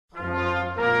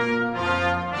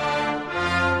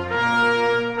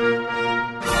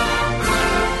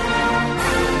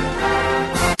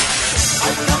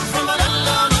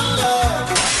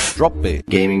Drop Bear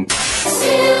Gaming.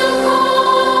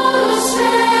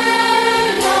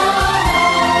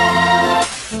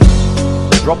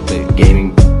 Drop Bear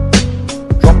Gaming.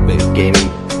 Drop Bear Gaming.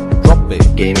 Drop Bear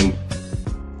Gaming.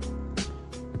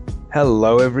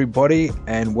 Hello everybody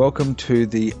and welcome to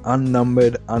the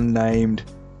Unnumbered Unnamed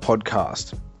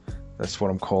podcast. That's what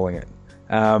I'm calling it.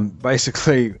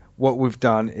 Basically what we've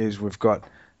done is we've got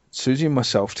Susie and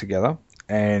myself together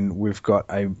and we've got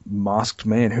a masked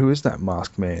man. Who is that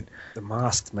masked man? The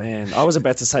masked man. I was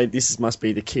about to say this must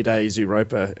be the Kid A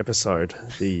Zooropa episode,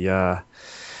 the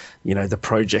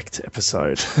project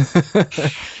episode.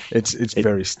 It's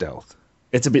very stealth.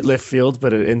 It's a bit left field,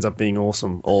 but it ends up being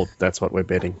awesome. Or that's what we're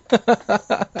betting.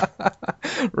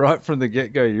 Right from the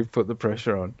get-go, you've put the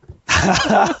pressure on.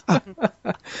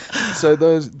 So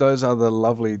those are the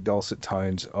lovely dulcet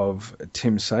tones of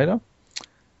Tim Sater.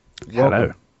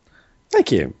 Hello. Thank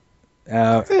you.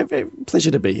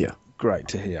 Pleasure to be here. Great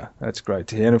to hear. That's great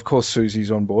to hear. And of course,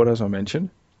 Susie's on board, as I mentioned.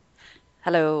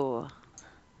 Hello.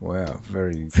 Wow,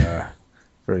 very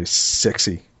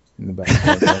sexy in the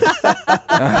background.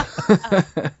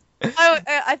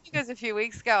 I think it was a few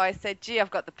weeks ago I said, gee,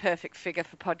 I've got the perfect figure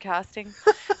for podcasting.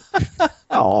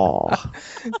 Oh,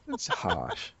 that's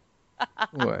harsh.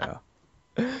 Wow.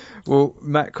 Well,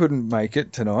 Matt couldn't make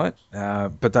it tonight,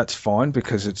 but that's fine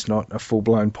because it's not a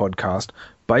full-blown podcast.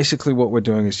 Basically, what we're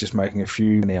doing is just making a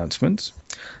few announcements.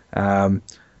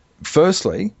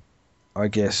 Firstly, I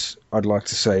guess I'd like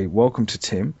to say welcome to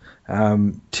Tim.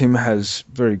 Tim has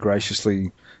very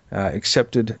graciously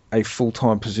accepted a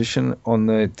full-time position on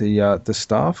the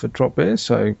staff at Drop Bear,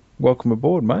 so welcome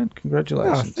aboard, mate.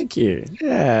 Congratulations. Oh, thank you.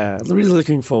 Yeah, really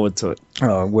looking forward to it.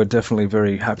 Oh, we're definitely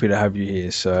very happy to have you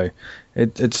here, so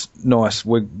it's nice.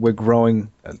 We're growing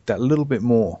that little bit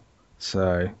more,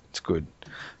 so it's good.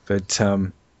 But,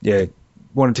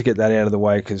 wanted to get that out of the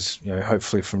way because,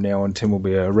 hopefully from now on Tim will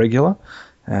be a regular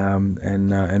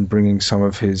and bringing some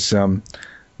of his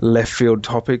left field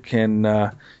topic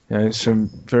and some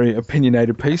very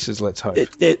opinionated pieces, let's hope.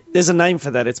 There's a name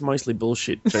for that. It's mostly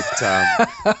bullshit.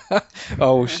 But,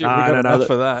 oh, shit, we got enough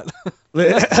for that.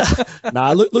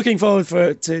 Looking forward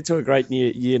to a great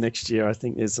year next year. I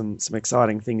think there's some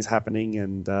exciting things happening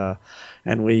and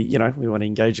we want to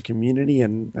engage the community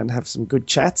and have some good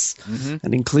chats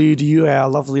and include you, our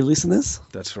lovely listeners.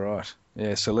 That's right.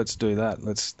 Yeah, so let's do that.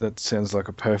 That sounds like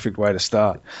a perfect way to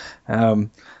start.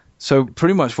 So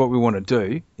pretty much what we want to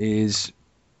do is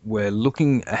we're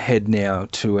looking ahead now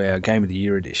to our Game of the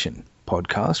Year edition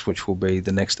podcast, which will be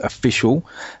the next official.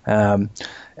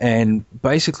 And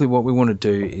basically what we want to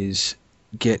do is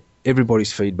get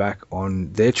everybody's feedback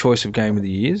on their choice of Game of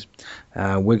the Years.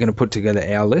 We're going to put together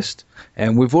our list,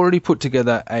 and we've already put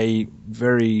together a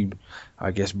very,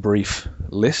 I guess, brief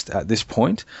list at this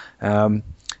point. And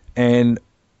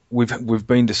we've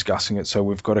been discussing it, so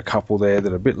we've got a couple there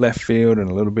that are a bit left field and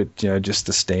a little bit, just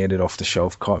the standard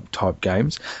off-the-shelf type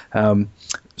games.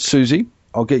 Susie,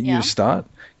 I'll get you to start.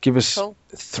 Give us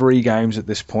 3 games at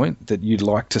this point that you'd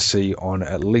like to see on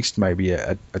at least maybe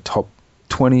a top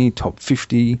 20, top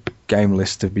 50 game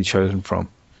list to be chosen from.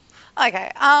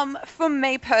 Okay. For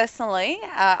me personally,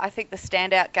 I think the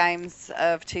standout games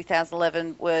of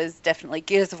 2011 was definitely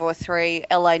Gears of War 3,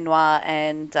 LA Noire,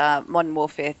 and Modern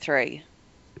Warfare 3.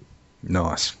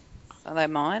 Nice. Are they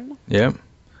mine? Yeah.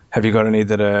 Have you got any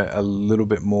that are a little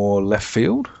bit more left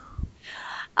field?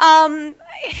 There's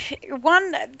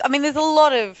a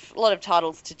lot of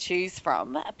titles to choose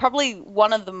from. Probably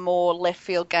one of the more left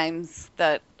field games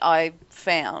that I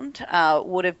found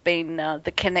would have been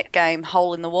the Kinect game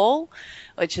Hole in the Wall,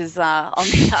 which is on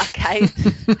the arcade.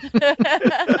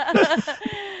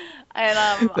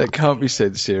 And, that can't be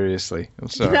said seriously. I'm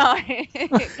sorry. No.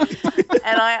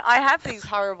 And I have these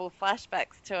horrible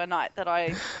flashbacks to a night that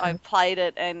I played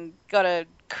it and got a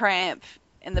cramp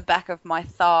in the back of my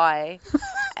thigh,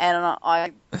 and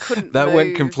I couldn't That move.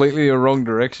 went completely a wrong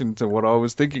direction to what I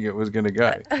was thinking it was going to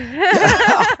go.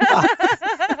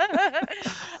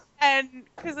 And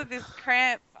because of this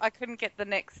cramp, I couldn't get the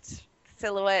next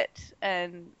silhouette,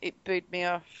 and it booed me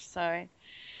off. So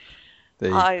there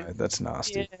you go. That's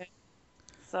nasty. Yeah.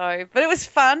 So, but it was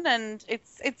fun, and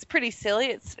it's pretty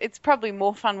silly. It's probably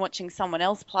more fun watching someone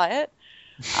else play it.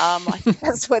 I think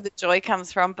that's where the joy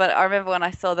comes from. But I remember when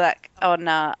I saw that on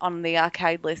the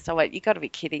arcade list, I went, "You got to be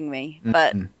kidding me!"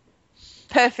 But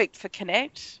perfect for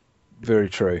Kinect. Very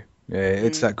true. Yeah,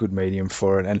 it's that good medium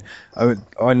for it, and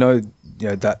I know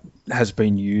that has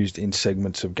been used in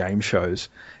segments of game shows,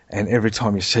 and every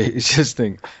time you see it, you just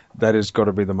think that has got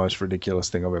to be the most ridiculous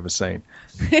thing I've ever seen.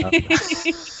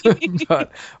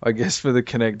 But I guess for the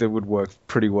Kinect, it would work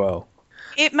pretty well.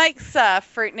 It makes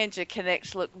Fruit Ninja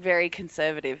Connect look very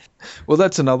conservative. Well,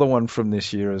 that's another one from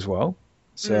this year as well.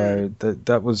 So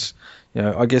that was,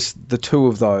 I guess the two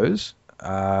of those,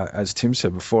 as Tim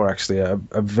said before, actually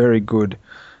a very good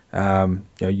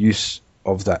use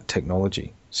of that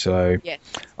technology. So yes.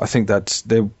 I think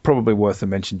they're probably worth a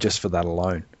mention just for that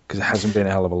alone, because it hasn't been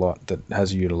a hell of a lot that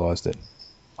has utilised it.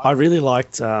 I really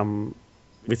liked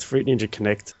with Fruit Ninja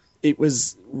Connect. It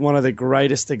was one of the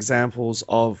greatest examples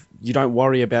of you don't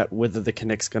worry about whether the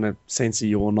Kinect's going to censor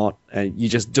you or not. And you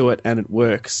just do it and it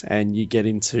works, and you get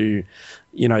into,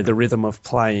 the rhythm of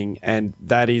playing. And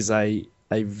that is a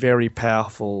very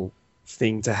powerful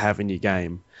thing to have in your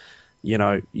game.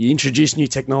 You introduce new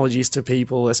technologies to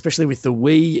people, especially with the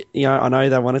Wii. I know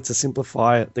they wanted to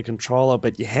simplify the controller,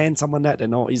 but you hand someone that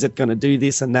and, is it going to do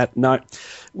this and that? No.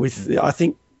 I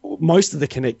think most of the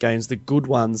Kinect games, the good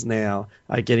ones now,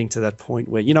 are getting to that point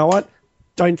where, you know what?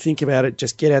 Don't think about it.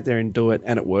 Just get out there and do it,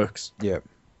 and it works. Yeah.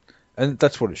 And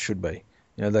that's what it should be.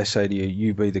 They say to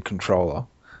you be the controller,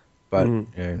 but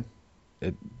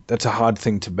that's a hard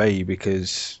thing to be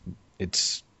because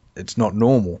it's not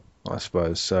normal, I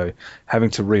suppose. So having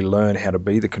to relearn how to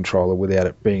be the controller without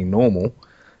it being normal,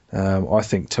 I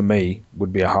think to me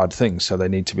would be a hard thing. So they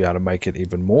need to be able to make it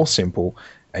even more simple,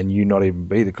 and you not even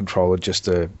be the controller, just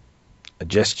a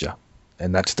gesture,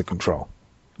 and that's the control.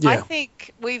 Yeah. I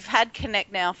think we've had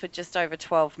Kinect now for just over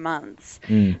 12 months,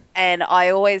 and I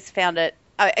always found it.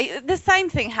 The same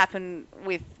thing happened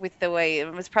with the Wii.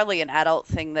 It was probably an adult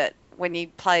thing that when you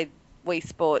played Wii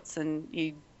Sports and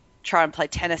you try and play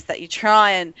tennis, that you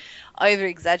try and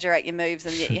over-exaggerate your moves,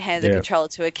 and yet you hand the controller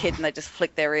to a kid and they just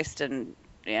flick their wrist and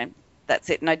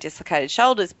that's it, no dislocated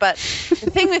shoulders. But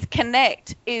the thing with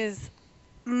Kinect is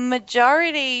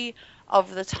majority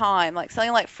of the time, like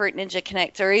something like Fruit Ninja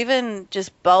Connect or even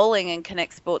just bowling and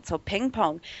Kinect Sports or ping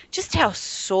pong, just how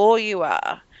sore you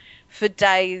are for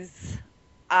days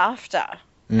after.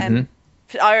 And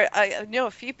I know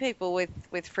a few people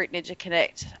with Fruit Ninja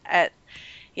Connect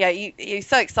you're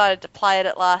so excited to play it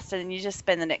at last, and you just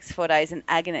spend the next 4 days in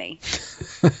agony.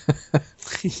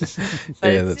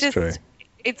 That's true.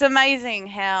 It's amazing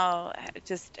how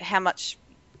much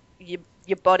your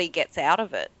body gets out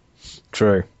of it.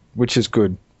 True, which is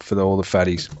good for all the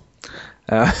fatties.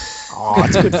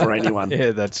 It's good for anyone.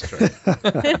 Yeah, that's true.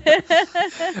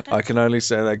 I can only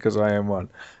say that because I am one.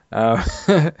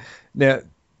 Now,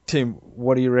 Tim,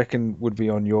 what do you reckon would be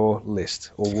on your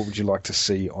list, or what would you like to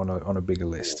see on a bigger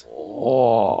list?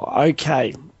 Oh,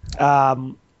 okay.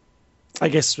 I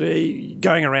guess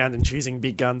going around and choosing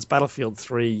big guns, Battlefield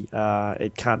 3,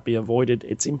 it can't be avoided.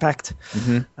 Its impact.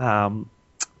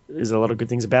 There's a lot of good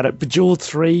things about it. Bejeweled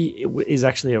 3 is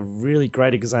actually a really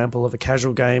great example of a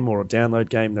casual game or a download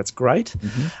game that's great.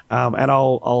 And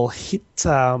I'll hit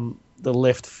the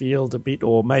left field a bit,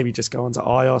 or maybe just go onto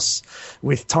iOS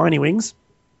with Tiny Wings.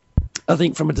 I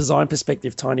think from a design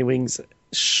perspective, Tiny Wings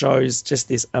shows just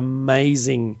this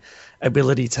amazing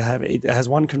ability to have it. It has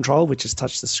one control, which is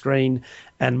touch the screen,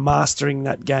 and mastering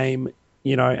that game,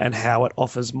 and how it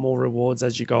offers more rewards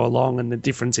as you go along, and the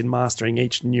difference in mastering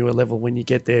each newer level when you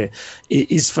get there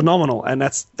is phenomenal. And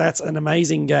that's an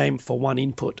amazing game for one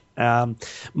input. My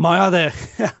other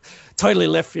totally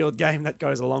left field game that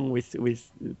goes along with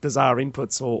bizarre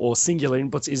inputs or singular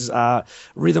inputs is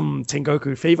Rhythm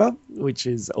Tengoku Fever,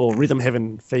 or Rhythm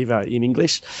Heaven Fever in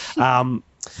English.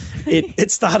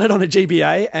 It started on a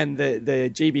GBA, and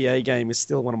the GBA game is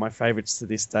still one of my favorites to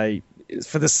this day,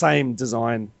 for the same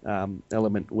design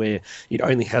element where it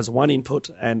only has one input,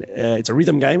 and it's a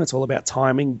rhythm game. It's all about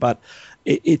timing, but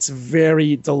it's a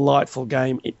very delightful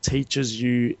game. It teaches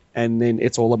you, and then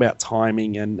it's all about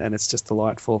timing, and it's just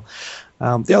delightful.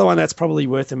 The other one that's probably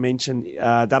worth a mention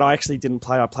that I actually didn't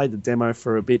play, I played the demo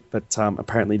for a bit, but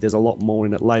apparently there's a lot more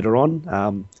in it later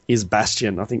on, is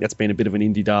Bastion. I think that's been a bit of an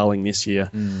indie darling this year.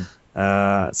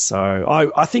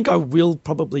 So I think I will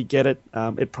probably get it.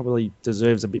 It probably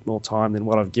deserves a bit more time than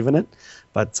what I've given it,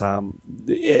 but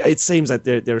it seems that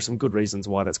there are some good reasons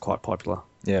why that's quite popular.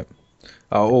 Yeah.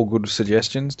 All good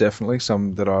suggestions, definitely.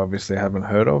 Some that I obviously haven't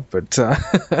heard of, but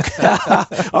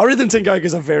Rhythm Tengoku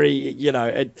is a very, you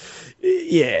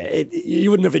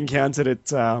wouldn't have encountered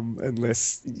it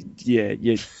unless,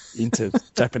 you're into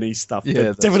Japanese stuff. Yeah,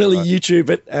 but definitely right. YouTube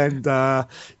it, and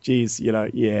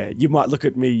you might look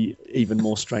at me even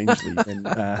more strangely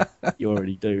than you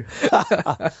already do.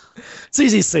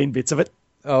 Susie's seen bits of it.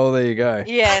 Oh, there you go.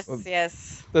 Yes, Well,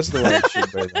 yes. That's the way it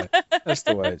should be, though. That's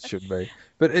the way it should be.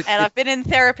 But I've been in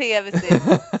therapy ever since.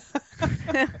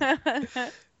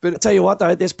 But I'll tell you what,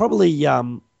 though, there's probably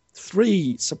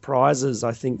three surprises,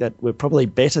 I think, that were probably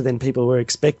better than people were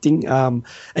expecting.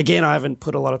 Again, I haven't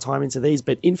put a lot of time into these,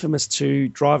 but Infamous 2,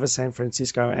 Driver San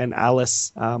Francisco, and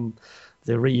Alice, the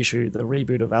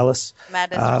reboot of Alice.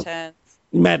 Madness Returns.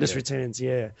 Madness Returns,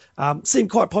 yeah. Seemed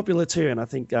quite popular too, and I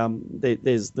think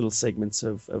there's little segments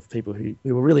of people who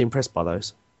were really impressed by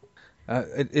those.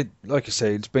 Like I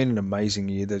say, it's been an amazing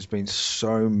year. There's been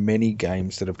so many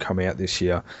games that have come out this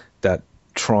year that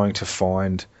trying to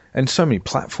find, and so many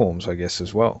platforms, I guess,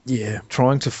 as well. Yeah.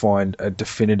 Trying to find a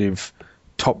definitive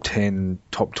top 10,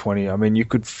 top 20. I mean, you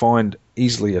could find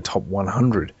easily a top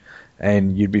 100,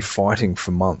 and you'd be fighting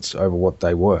for months over what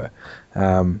they were.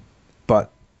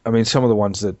 But I mean, some of the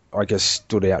ones that I guess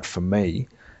stood out for me,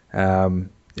 Batman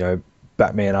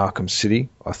Arkham City,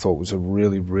 I thought was a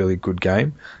really, really good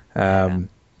game.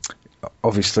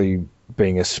 Obviously,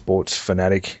 being a sports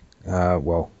fanatic,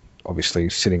 obviously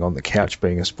sitting on the couch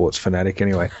being a sports fanatic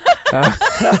anyway. I've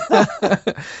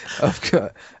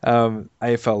got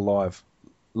AFL Live,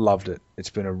 loved it. It's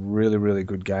been a really, really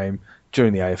good game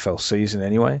during the AFL season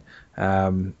anyway.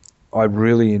 I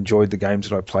really enjoyed the games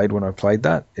that I played when I played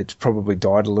that. It's probably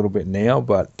died a little bit now,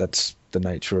 but that's the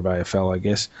nature of AFL, I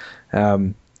guess.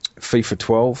 FIFA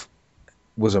 12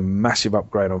 was a massive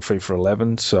upgrade on FIFA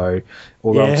 11, so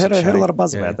although I heard a lot of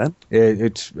buzz about that. Yeah,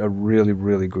 it's a really,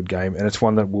 really good game, and it's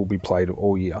one that will be played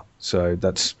all year. So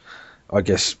that's, I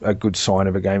guess, a good sign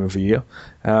of a game of the year.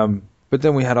 But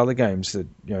then we had other games that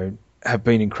have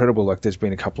been incredible. Like there's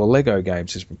been a couple of Lego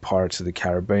games. There's been Pirates of the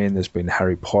Caribbean. There's been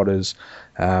Harry Potter's.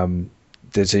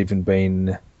 There's even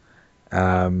been,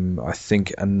 I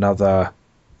think, another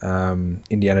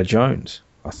Indiana Jones,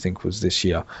 I think, was this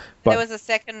year. But there was a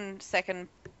second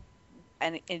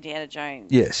Indiana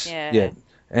Jones. Yes. Yeah.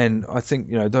 And I think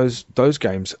those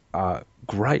games are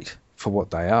great for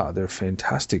what they are. They're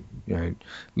fantastic.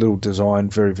 Little design,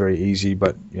 very, very easy,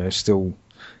 but still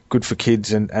good for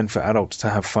kids and for adults to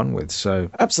have fun with. So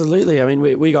absolutely. I mean,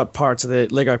 we got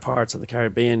Lego Pirates of the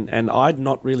Caribbean, and I'd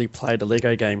not really played a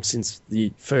Lego game since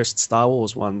the first Star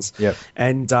Wars ones. Yep.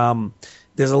 And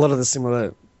there's a lot of the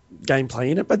similar gameplay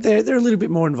in it, but they're a little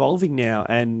bit more involving now,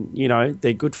 and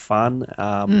they're good fun.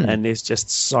 And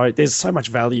there's so much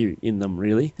value in them,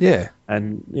 really. Yeah.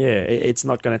 And it's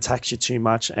not going to tax you too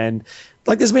much. And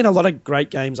like, there's been a lot of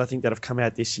great games, I think, that have come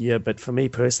out this year, but for me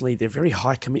personally, they're very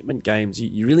high commitment games.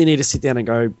 You really need to sit down and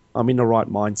go, I'm in the right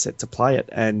mindset to play it.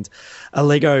 And a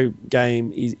Lego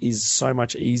game is so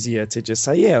much easier to just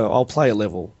say, yeah, I'll play a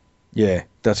level. Yeah,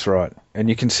 that's right. And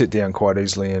you can sit down quite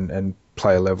easily and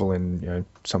play a level in,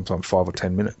 sometimes 5 or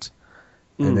 10 minutes,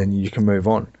 and then you can move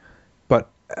on. But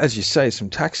as you say, some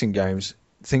taxing games,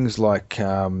 things like,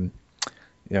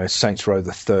 Saints Row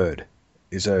the Third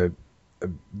is a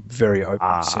very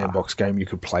open sandbox game you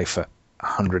could play for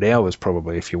 100 hours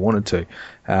probably if you wanted to.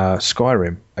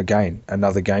 Skyrim, again,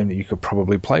 another game that you could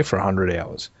probably play for 100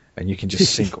 hours, and you can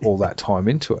just sink all that time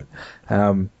into it.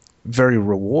 Very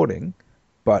rewarding,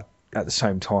 but at the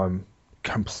same time,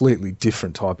 completely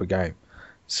different type of game.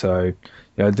 So,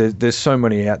 there's so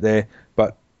many out there,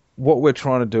 but what we're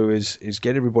trying to do is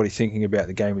get everybody thinking about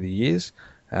the game of the years.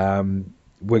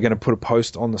 We're going to put a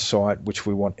post on the site, which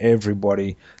we want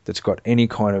everybody that's got any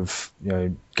kind of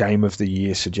game of the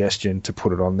year suggestion to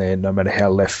put it on there, no matter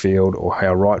how left field or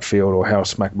how right field or how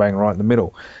smack bang right in the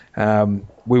middle.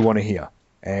 We want to hear,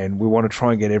 and we want to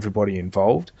try and get everybody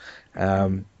involved.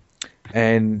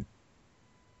 And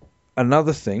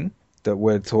another thing that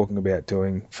we're talking about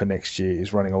doing for next year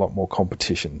is running a lot more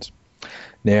competitions.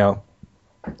 Now,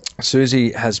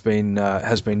 Susie has been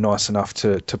nice enough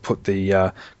to put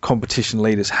the competition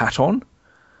leader's hat on.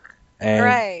 And,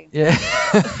 hooray! Yeah.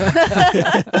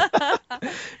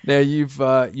 Now you've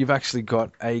actually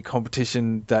got a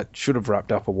competition that should have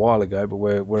wrapped up a while ago, but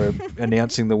we're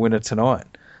announcing the winner tonight.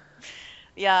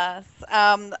 Yes.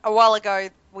 A while ago,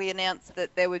 we announced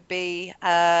that there would be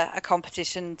a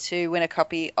competition to win a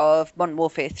copy of Modern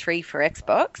Warfare 3 for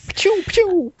Xbox. Pew,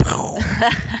 pew.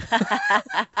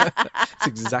 That's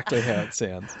exactly how it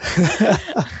sounds.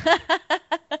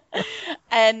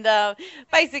 And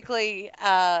basically,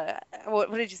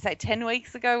 what did you say? 10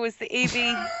 weeks ago was the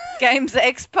EB Games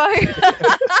Expo.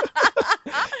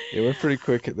 Yeah, we're pretty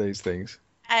quick at these things.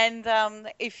 And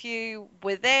if you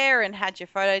were there and had your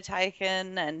photo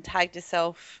taken and tagged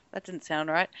yourself, that didn't sound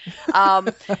right,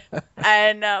 and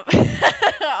on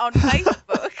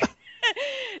Facebook,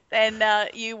 then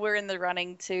you were in the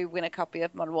running to win a copy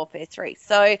of Modern Warfare 3.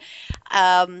 So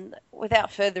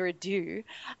without further ado,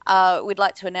 we'd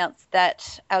like to announce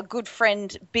that our good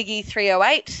friend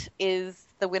Biggie308 is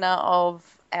the winner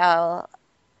of our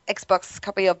Xbox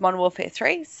copy of Modern Warfare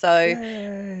 3. So,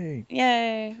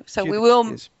 Yay! So Cute we will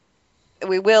as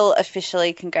we will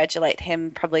officially congratulate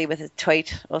him probably with a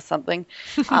tweet or something.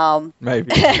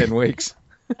 Maybe in 10 weeks.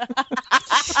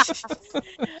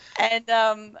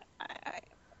 And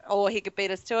or he could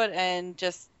beat us to it and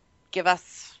just give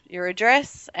us your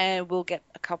address, and we'll get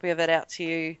a copy of it out to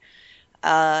you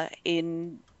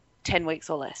in 10 weeks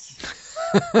or less.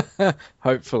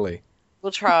 Hopefully.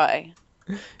 We'll try.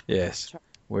 Yes,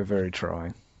 we're very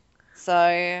trying.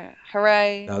 So,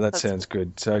 hooray. No, that sounds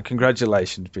good. So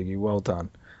congratulations, Biggie. Well done.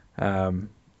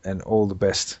 And all the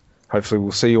best. Hopefully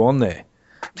we'll see you on there.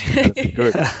 That'd be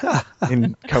good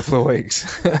in a couple of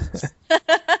weeks.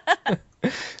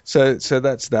 So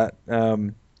that's that.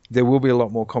 There will be a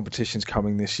lot more competitions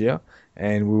coming this year,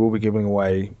 and we will be giving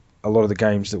away a lot of the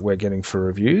games that we're getting for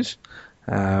reviews.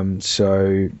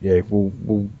 So yeah,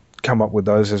 we'll come up with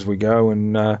those as we go,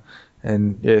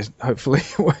 and yeah, hopefully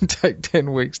it won't take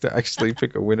 10 weeks to actually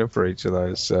pick a winner for each of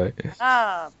those. So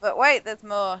but wait, there's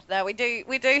more. No, we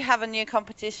do have a new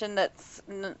competition that's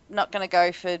not going to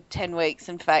go for 10 weeks.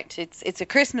 In fact, it's a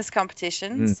Christmas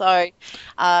competition. So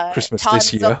Christmas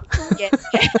this year.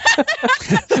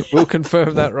 We'll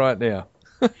confirm that right now.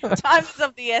 Time is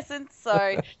of the essence.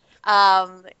 So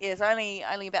it's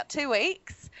only about 2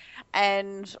 weeks,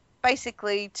 and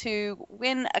basically to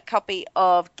win a copy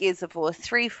of Gears of War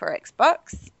 3 for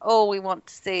Xbox, all we want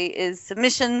to see is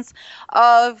submissions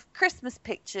of Christmas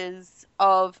pictures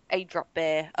of a drop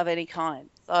bear of any kind.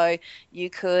 So you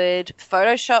could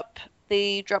Photoshop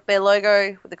the drop bear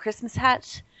logo with a Christmas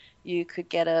hat. You could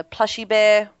get a plushie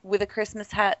bear with a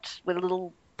Christmas hat with a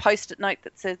little post-it note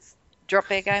that says Drop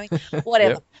Bear Gaming,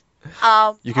 whatever.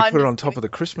 Yep. You could put it on top of the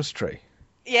Christmas tree.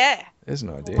 Yeah. There's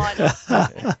an idea.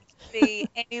 Yeah. Be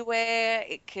anywhere.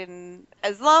 It can,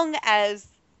 as long as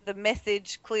the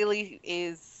message clearly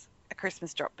is a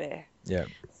Christmas drop bear. Yeah.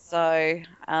 So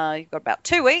you've got about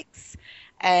 2 weeks,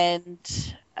 and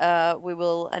we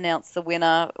will announce the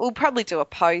winner. We'll probably do a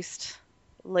post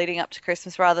leading up to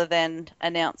Christmas rather than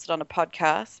announce it on a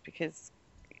podcast, because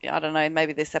I don't know,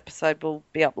 maybe this episode will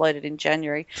be uploaded in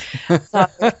January. So,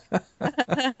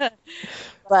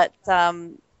 but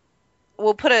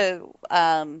we'll put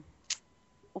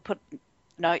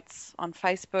notes on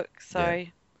Facebook. So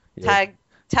tag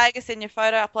us in your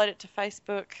photo, upload it to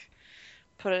Facebook,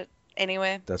 put it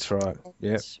anywhere. That's right.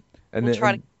 Yeah. And we'll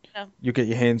then you get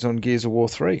your hands on Gears of War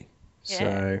 3. Yeah.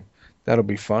 So that'll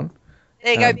be fun.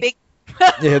 There you go, Big.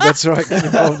 Yeah, that's right. Get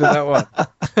involved in that one.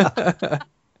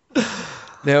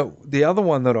 Now, the other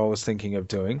one that I was thinking of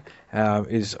doing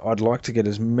is I'd like to get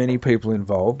as many people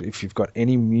involved, if you've got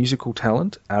any musical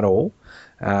talent at all,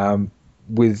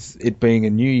 with it being a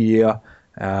new year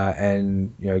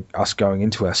and us going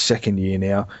into our second year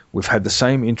now. We've had the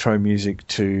same intro music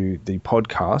to the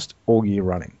podcast all year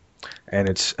running. And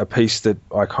it's a piece that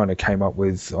I kind of came up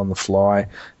with on the fly,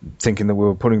 thinking that we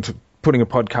were putting a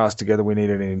podcast together, we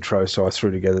needed an intro, so I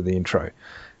threw together the intro.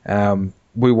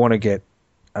 We want to get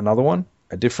another one,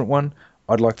 a different one.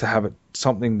 I'd like to have it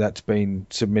something that's been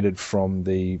submitted from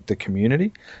the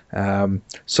community.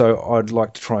 So I'd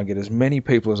like to try and get as many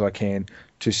people as I can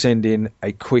to send in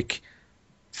a quick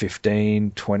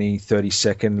 15, 20,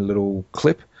 30-second little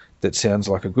clip that sounds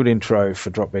like a good intro for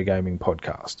Drop Bear Gaming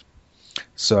podcast.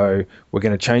 So we're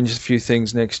going to change a few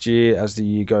things next year as the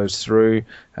year goes through.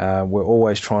 We're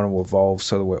always trying to evolve,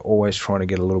 so that we're always trying to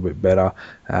get a little bit better,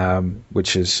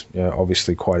 which is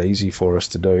obviously quite easy for us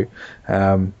to do.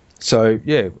 So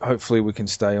yeah, hopefully we can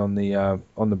stay on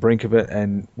the brink of it,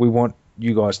 and we want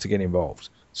you guys to get involved.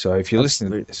 So if you're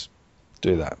listening to this,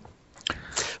 do that.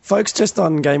 Folks, just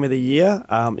on Game of the Year,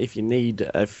 if you need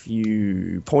a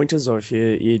few pointers, or if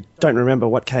you don't remember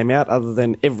what came out, other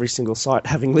than every single site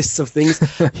having lists of things,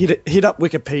 hit up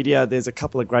Wikipedia. There's a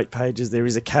couple of great pages. There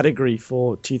is a category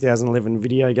for 2011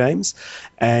 video games,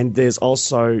 and there's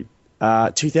also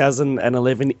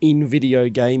 2011 in video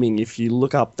gaming. If you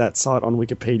look up that site on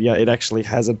Wikipedia, it actually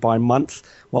has it by month,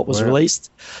 what was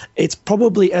released. It's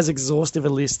probably as exhaustive a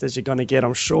list as you're going to get.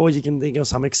 I'm sure you can think of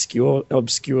some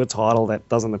obscure title that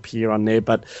doesn't appear on there,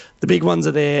 but the big ones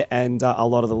are there, and a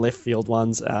lot of the left field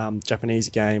ones, Japanese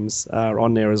games, are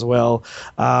on there as well.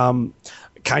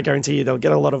 Can't guarantee you they'll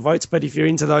get a lot of votes, but if you're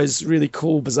into those really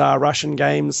cool, bizarre Russian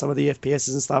games, some of the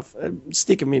FPSs and stuff,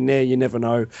 stick them in there. You never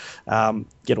know.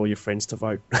 Get all your friends to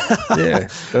vote. Yeah,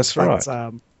 that's right.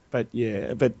 But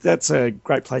that's a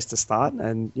great place to start,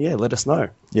 and yeah, let us know.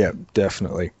 Yeah,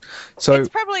 definitely. So it's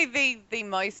probably the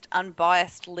most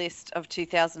unbiased list of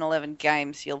 2011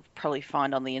 games you'll probably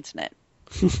find on the internet.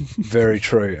 Very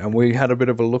true, and we had a bit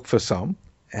of a look for some.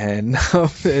 And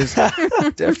there's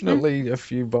definitely a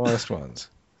few biased ones.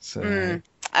 So,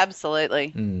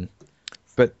 absolutely.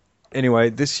 But anyway,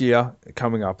 this year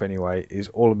coming up anyway is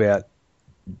all about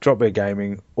Drop Bear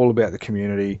Gaming, all about the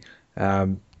community,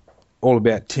 all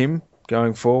about Tim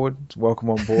going forward. Welcome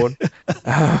on board.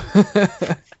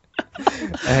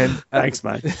 And Thanks,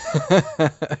 mate.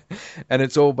 and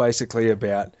it's all basically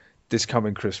about this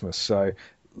coming Christmas. So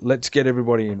let's get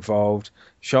everybody involved.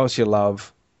 Show us your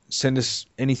love. Send us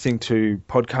anything to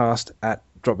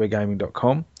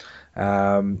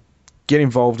podcast@dropbeargaming.com. Get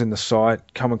involved in the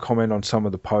site. Come and comment on some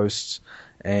of the posts.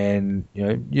 And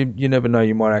you never know,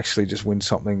 you might actually just win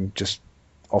something just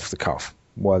off the cuff.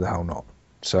 Why the hell not?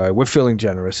 So we're feeling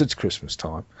generous. It's Christmas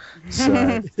time.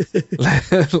 So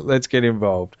let's get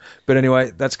involved. But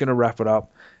anyway, that's going to wrap it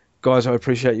up. Guys, I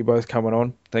appreciate you both coming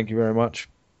on. Thank you very much.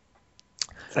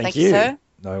 Thank you. Sir.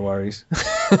 No worries.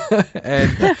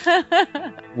 And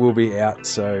we'll be out,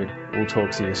 so we'll talk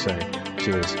to you soon.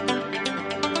 Cheers.